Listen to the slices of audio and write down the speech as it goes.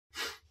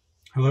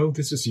Hello,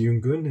 this is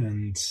Yoongun,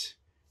 and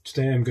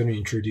today I'm going to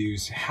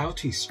introduce how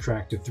to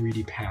extract the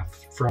 3D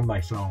path from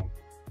my phone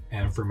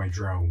and from my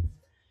drone.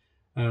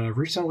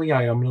 Recently,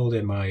 I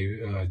uploaded my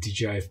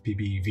DJI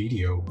FPV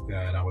video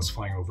that I was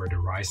flying over the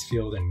rice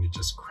field and it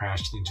just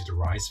crashed into the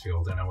rice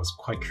field, and I was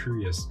quite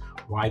curious,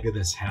 why did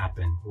this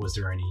happen? Was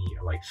there any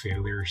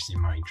failures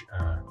in my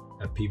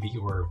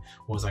FPV, or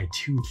was I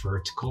too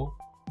vertical?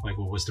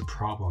 What was the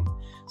problem?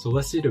 So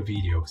let's see the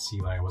video.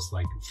 See, I was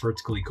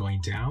vertically going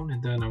down,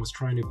 and then I was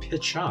trying to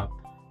pitch up,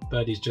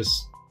 but it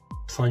just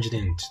plunged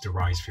into the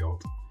rice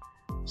field.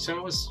 So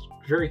I was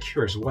very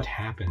curious what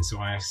happened. So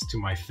I asked to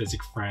my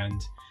physics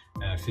friend,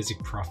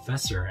 physics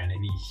professor, and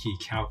he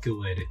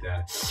calculated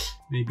that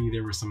maybe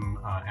there were some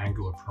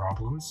angular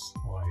problems,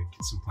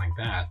 something like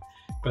that.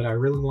 But I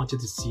really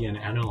wanted to see and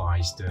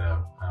analyze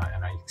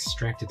and I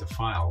extracted the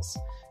files.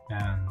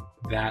 And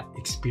that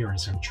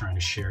experience I'm trying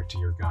to share to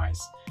your guys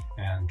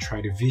and try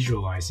to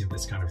visualize in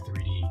this kind of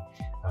 3D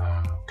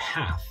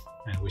path,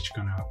 and which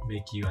gonna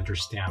make you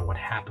understand what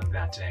happened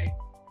that day.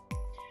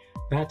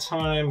 That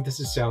time, this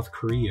is South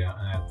Korea.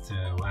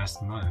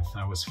 Last month,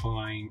 I was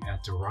flying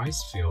at the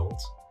rice field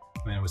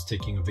when I was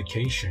taking a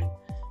vacation,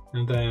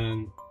 and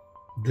then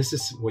this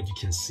is what you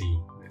can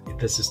see.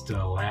 This is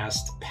the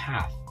last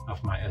path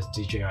of my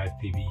DJI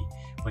FPV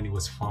when it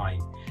was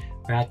flying.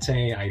 That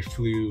day, I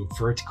flew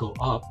vertical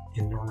up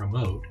in normal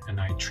mode,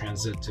 and I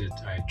transited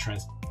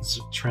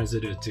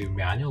to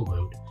manual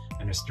mode,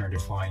 and I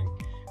started flying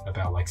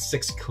about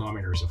 6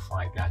 kilometers of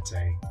flight that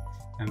day.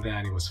 And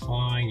then it was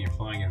flying and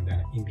flying, and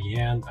then in the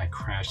end, I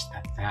crashed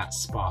at that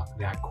spot,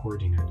 that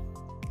coordinate.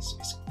 So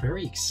it's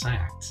very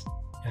exact.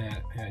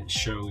 It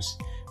shows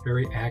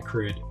very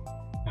accurate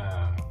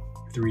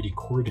 3D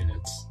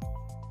coordinates.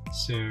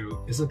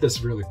 So isn't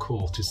this really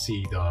cool to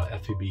see the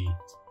FPV,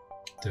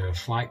 the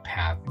flight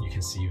path? You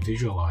can see,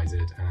 visualize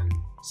it, and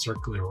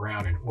circle it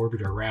around and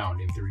orbit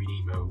around in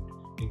 3D mode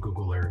in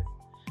Google Earth.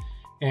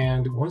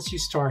 And once you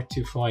start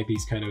to fly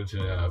these kind of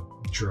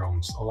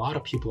drones, a lot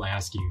of people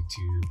ask you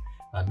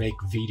to make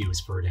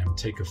videos for them,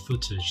 take a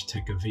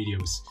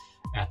videos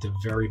at the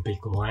very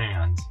big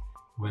land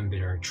when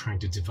they're trying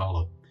to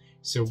develop.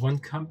 So one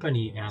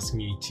company asked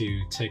me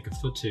to take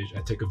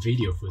a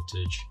video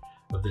footage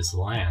of this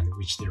land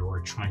which they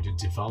were trying to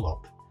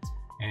develop,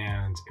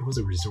 and it was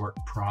a resort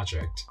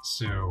project.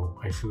 So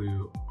I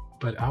flew,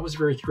 but I was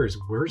very curious,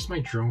 where's my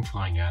drone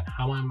flying at?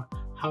 How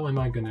am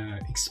I gonna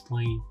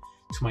explain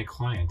to my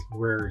client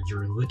where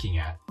you're looking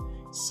at?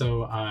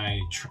 So I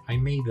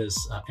made this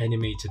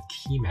animated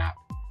key map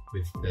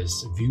with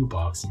this view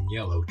box in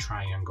yellow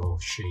triangle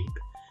shape.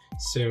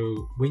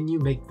 So when you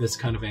make this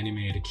kind of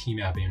animated key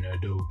map in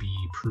Adobe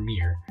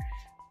Premiere,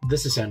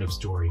 this is end of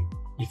story.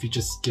 If you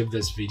just give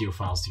this video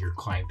files to your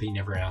client, they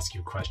never ask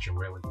you a question,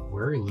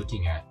 where are you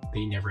looking at?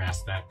 They never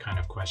ask that kind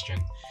of question.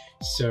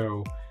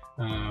 So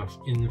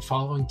in the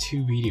following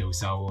 2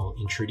 videos, I will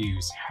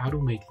introduce how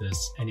to make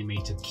this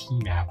animated key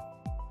map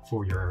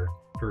for your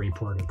very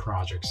important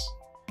projects.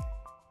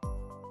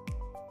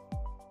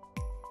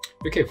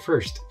 Okay,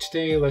 first,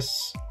 today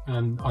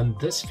on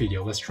this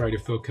video, let's try to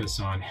focus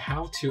on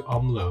how to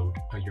upload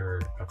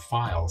your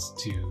files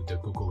to the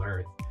Google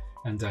Earth,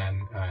 and then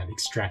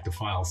extract the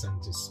files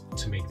and just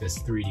to make this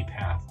 3D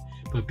path.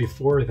 But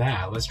before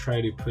that, let's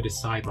try to put it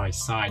side by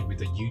side with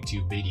the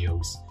YouTube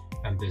videos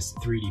and this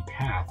 3D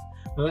path.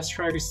 But let's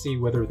try to see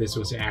whether this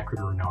was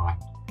accurate or not.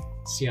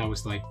 See, I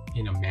was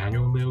in a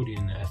manual mode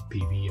in the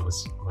FPV. I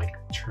was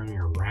turning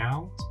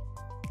around,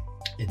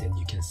 and then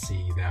you can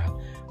see that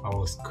I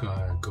was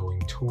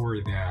going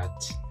toward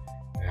that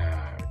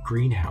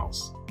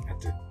greenhouse at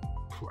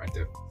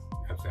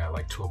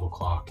 12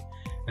 o'clock.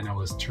 And I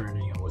was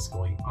turning, I was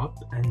going up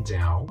and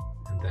down,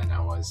 and then I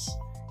was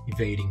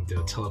evading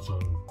the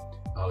telephone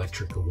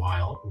electrical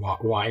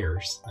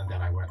wires, and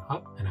then I went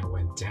up and I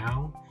went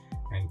down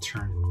and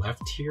turned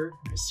left here.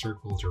 I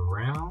circled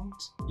around.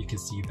 You can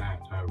see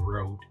that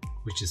road,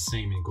 which is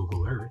same in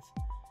Google Earth.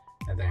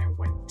 And then I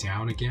went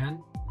down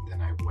again, and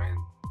then I went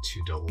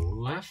to the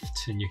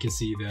left, and you can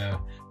see the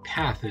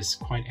path is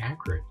quite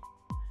accurate.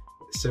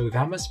 So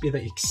that must be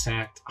the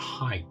exact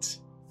height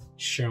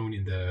shown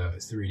in the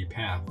 3D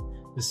path.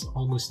 This is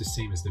almost the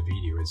same as the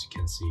video, as you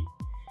can see.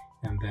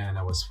 And then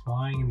I was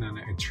flying, and then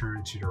I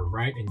turned to the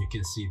right, and you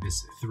can see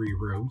this 3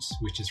 roads,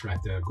 which is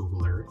right the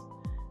Google Earth.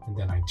 And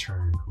then I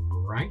turned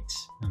right,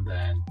 and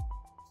then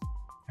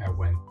I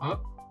went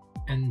up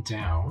and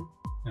down,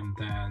 and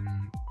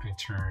then I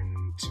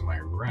turned to my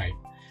right.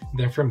 And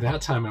then from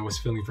that time, I was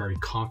feeling very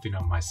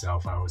confident on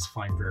myself. I was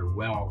flying very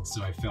well,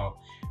 so I felt,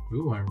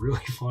 ooh, I'm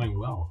really flying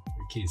well.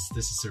 Okay, so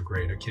this is so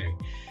great. Okay,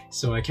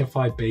 so I can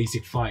fly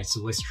basic flight.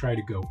 So let's try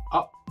to go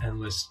up, and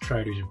let's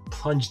try to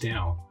plunge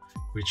down,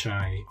 which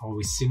I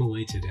always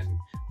simulated and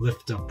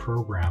lift up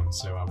program.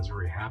 So I was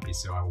very happy.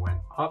 So I went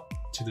up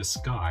to the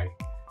sky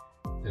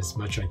as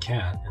much I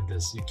can, and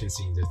this you can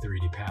see in the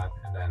 3D path.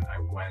 And then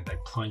I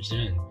plunged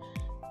in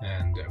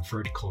and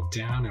vertical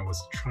down. I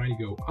was trying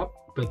to go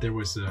up, but there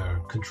was a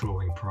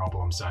controlling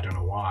problem, so I don't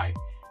know why.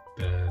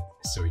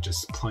 So it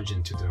just plunged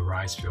into the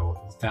rice field.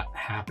 That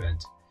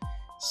happened.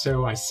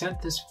 So I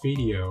sent this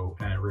video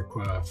and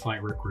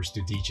flight records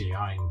to DJI,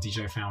 and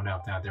DJI found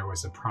out that there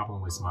was a problem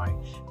with my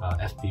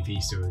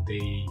FPV, so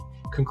they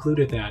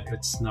concluded that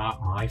it's not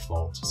my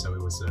fault, so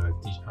it was the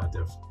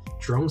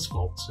drone's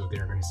fault, so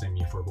they're going to send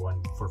me for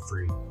one for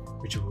free,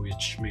 which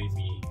made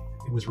me,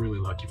 it was really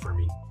lucky for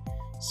me.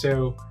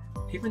 So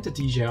even the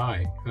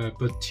DJI,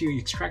 but to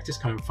extract this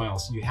kind of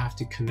files, you have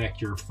to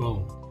connect your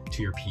phone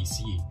to your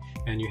PC,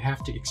 and you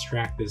have to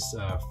extract this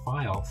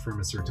file from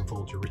a certain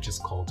folder, which is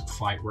called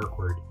flight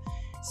record.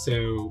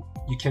 So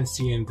you can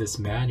see in this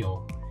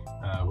manual,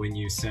 when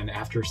you send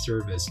after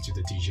service to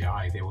the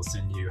DJI, they will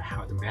send you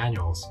how the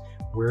manuals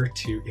where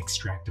to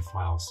extract the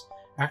files.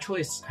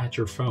 Actually, it's at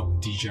your phone,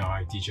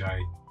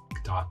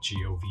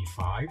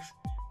 DJI.gov5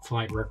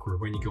 flight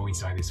record. When you go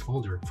inside this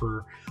folder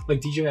for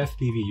like DJI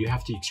FPV, you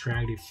have to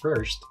extract it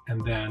first, and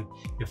then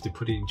you have to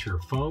put it into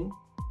your phone,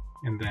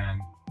 and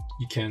then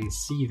you can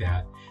see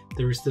that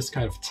there is this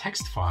kind of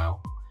text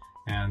file,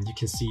 and you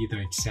can see the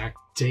exact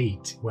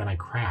date when I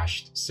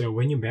crashed. So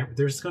when you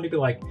there's going to be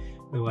like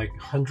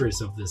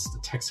hundreds of this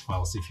text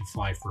files if you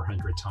fly for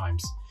 100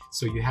 times.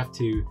 So you have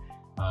to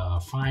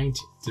find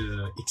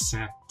the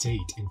exact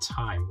date and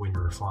time when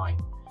you're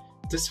flying.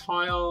 This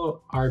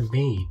file are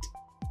made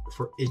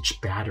for each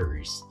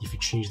batteries. If you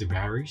change the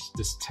batteries,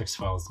 this text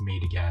file is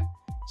made again.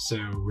 So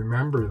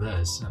remember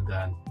this, and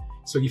then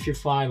so if you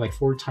fly like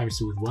 4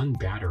 times with 1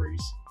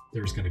 batteries,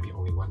 there's going to be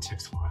only 1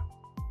 text file.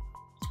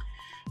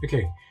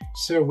 Okay,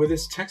 so with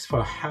this text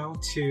file, how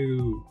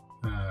to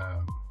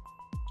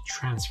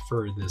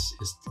transfer this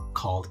is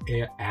called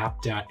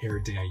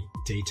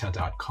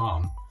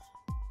app.airdata.com.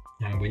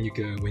 And when you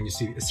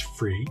see it's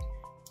free,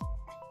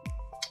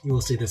 you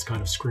will see this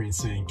kind of screen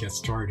saying get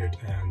started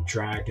and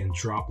drag and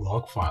drop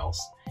log files.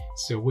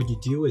 So what you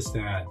do is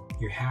that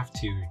you have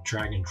to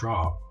drag and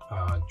drop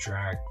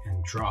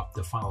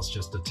the files,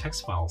 just the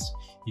text files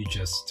you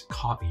just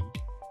copied.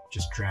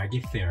 Just drag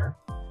it there,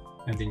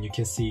 and then you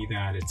can see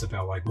that it's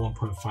about like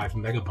 1.5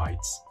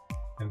 megabytes,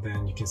 and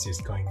then you can see it's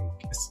going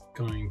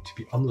to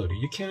be uploaded.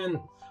 You can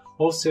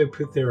also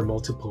put there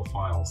multiple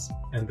files,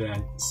 and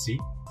then see,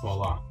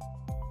 voila,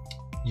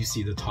 you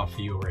see the top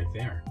view right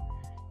there.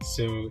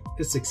 So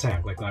it's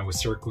exact, like I was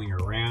circling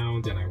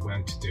around and I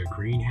went to the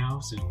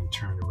greenhouse and we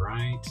turned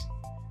right.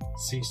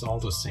 See, it's all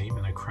the same,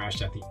 and I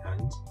crashed at the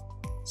end.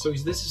 So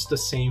this is the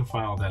same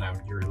file that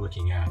you're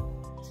looking at.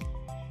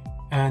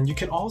 And you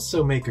can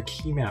also make a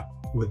key map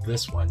with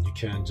this one. You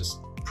can just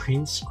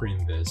print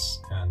screen this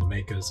and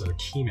make us a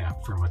key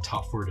map for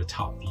the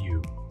top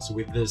view. So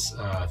with this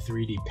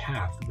 3D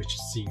path, which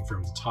is seen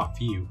from the top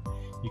view,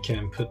 you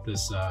can put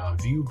this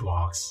view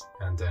blocks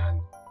and then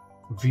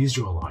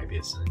visualize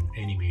this an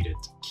animated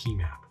key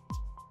map.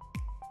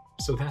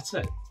 So that's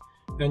it.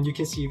 And you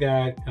can see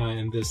that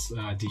in this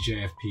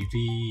DJI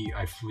FPV,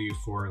 I flew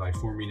for like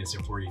 4 minutes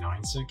and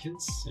 49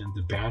 seconds, and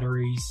the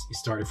batteries, it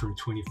started from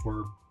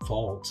 24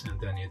 volts and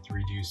then it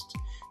reduced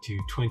to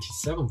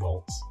 27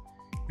 volts.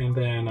 And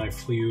then I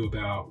flew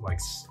about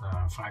like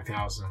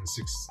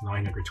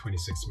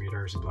 5,926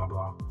 meters, blah,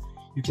 blah.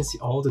 You can see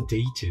all the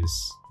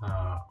datas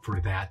for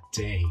that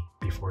day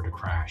before the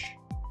crash.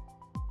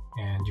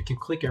 And you can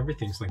click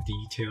everything, it's like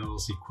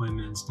details,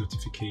 equipments,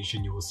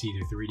 notification. You will see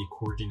the 3D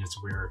coordinates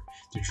where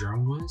the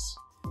drone was.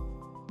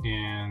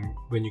 And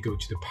when you go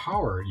to the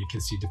power, you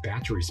can see the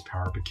battery's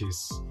power,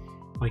 because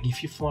like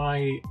if you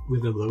fly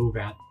with the low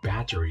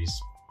batteries,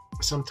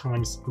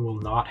 sometimes it will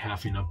not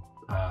have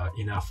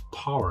enough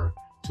power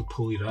to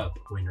pull it up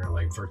when you're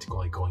like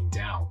vertically going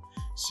down.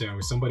 So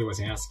somebody was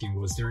asking,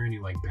 was there any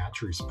like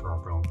batteries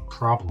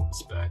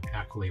problems? But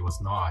actually it was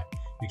not.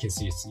 You can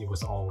see it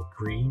was all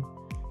green.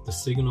 The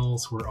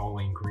signals were all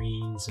in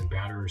greens and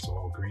batteries were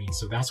all green.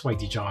 So that's why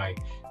DJI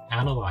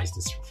analyzed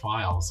these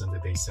files, and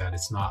they said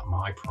it's not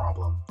my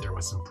problem. There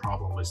was some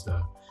problem with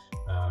the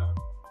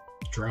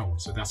drone.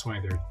 So that's why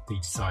they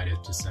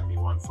decided to send me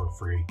one for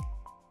free.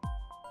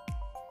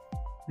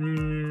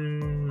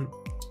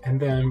 And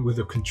then with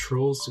the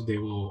controls, they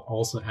will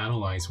also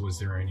analyze, was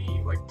there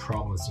any like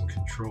problems in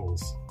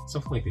controls,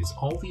 something like this.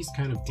 All these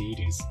kind of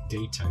data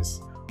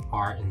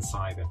are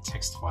inside that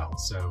text file.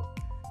 So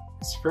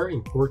it's very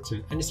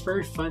important, and it's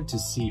very fun to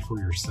see for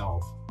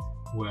yourself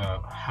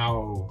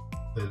how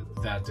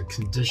the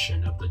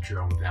condition of the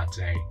drone that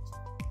day.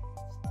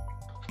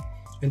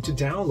 And to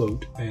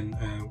download in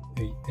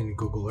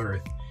Google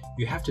Earth,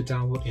 you have to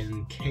download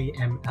in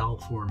KML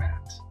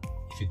format.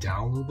 If you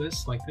download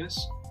this like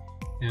this,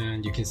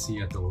 and you can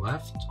see at the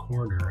left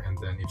corner, and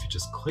then if you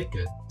just click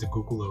it, the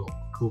Google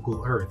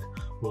Earth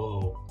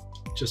will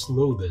just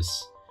load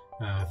this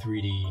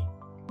 3D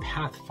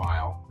path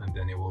file, and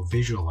then it will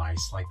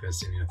visualize like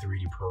this in a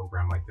 3D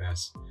program like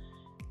this.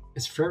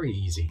 It's very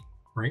easy,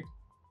 right?